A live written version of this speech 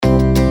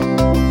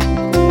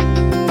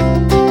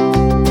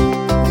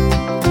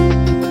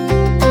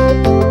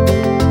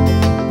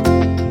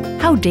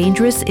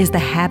dangerous is the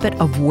habit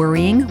of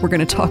worrying? We're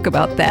going to talk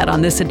about that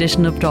on this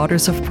edition of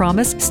Daughters of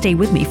Promise. Stay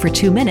with me for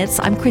 2 minutes.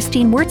 I'm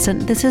Christine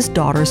Wurtzen. This is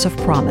Daughters of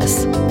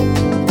Promise.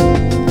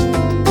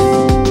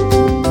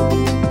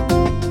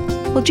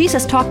 Well,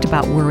 Jesus talked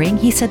about worrying.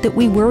 He said that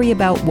we worry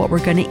about what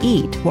we're going to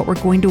eat, what we're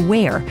going to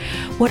wear,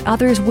 what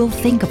others will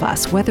think of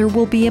us, whether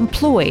we'll be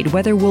employed,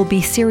 whether we'll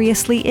be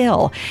seriously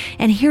ill.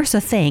 And here's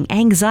the thing,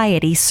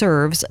 anxiety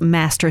serves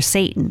Master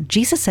Satan.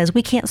 Jesus says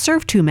we can't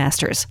serve two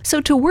masters. So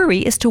to worry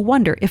is to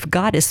wonder if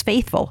God is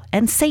faithful,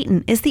 and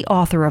Satan is the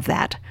author of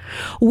that.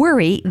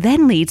 Worry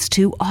then leads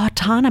to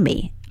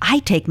autonomy. I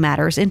take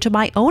matters into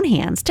my own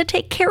hands to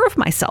take care of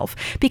myself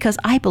because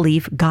I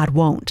believe God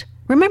won't.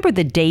 Remember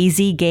the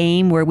daisy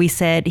game where we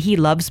said, he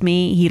loves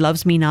me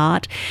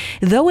not?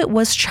 Though it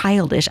was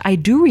childish, I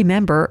do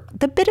remember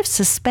the bit of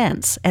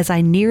suspense as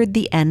I neared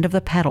the end of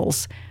the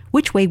petals.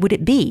 Which way would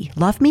it be?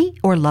 Love me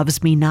or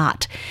loves me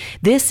not?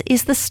 This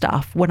is the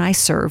stuff when I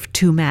serve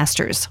two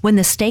masters. When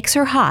the stakes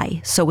are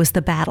high, so is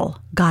the battle.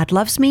 God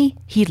loves me,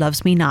 he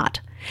loves me not.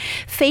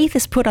 Faith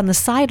is put on the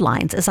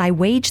sidelines as I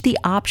wage the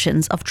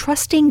options of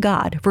trusting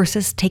God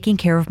versus taking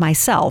care of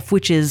myself,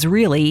 which is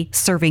really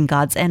serving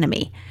God's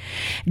enemy.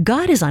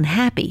 God is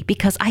unhappy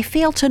because I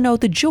fail to know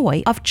the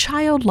joy of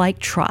childlike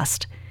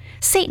trust.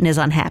 Satan is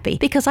unhappy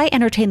because I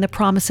entertain the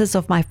promises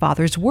of my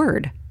Father's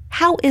word.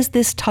 How is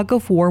this tug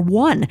of war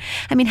won?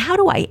 How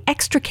do I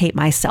extricate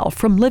myself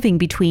from living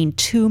between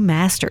two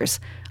masters?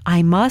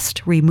 I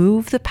must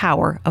remove the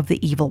power of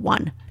the evil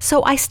one.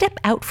 So I step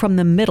out from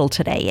the middle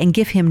today and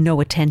give him no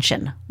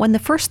attention. When the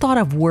first thought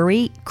of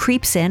worry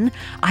creeps in,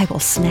 I will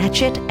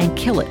snatch it and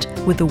kill it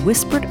with the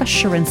whispered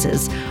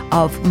assurances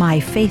of my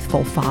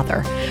faithful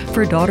Father.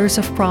 For Daughters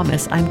of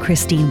Promise, I'm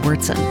Christine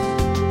Wurtzen.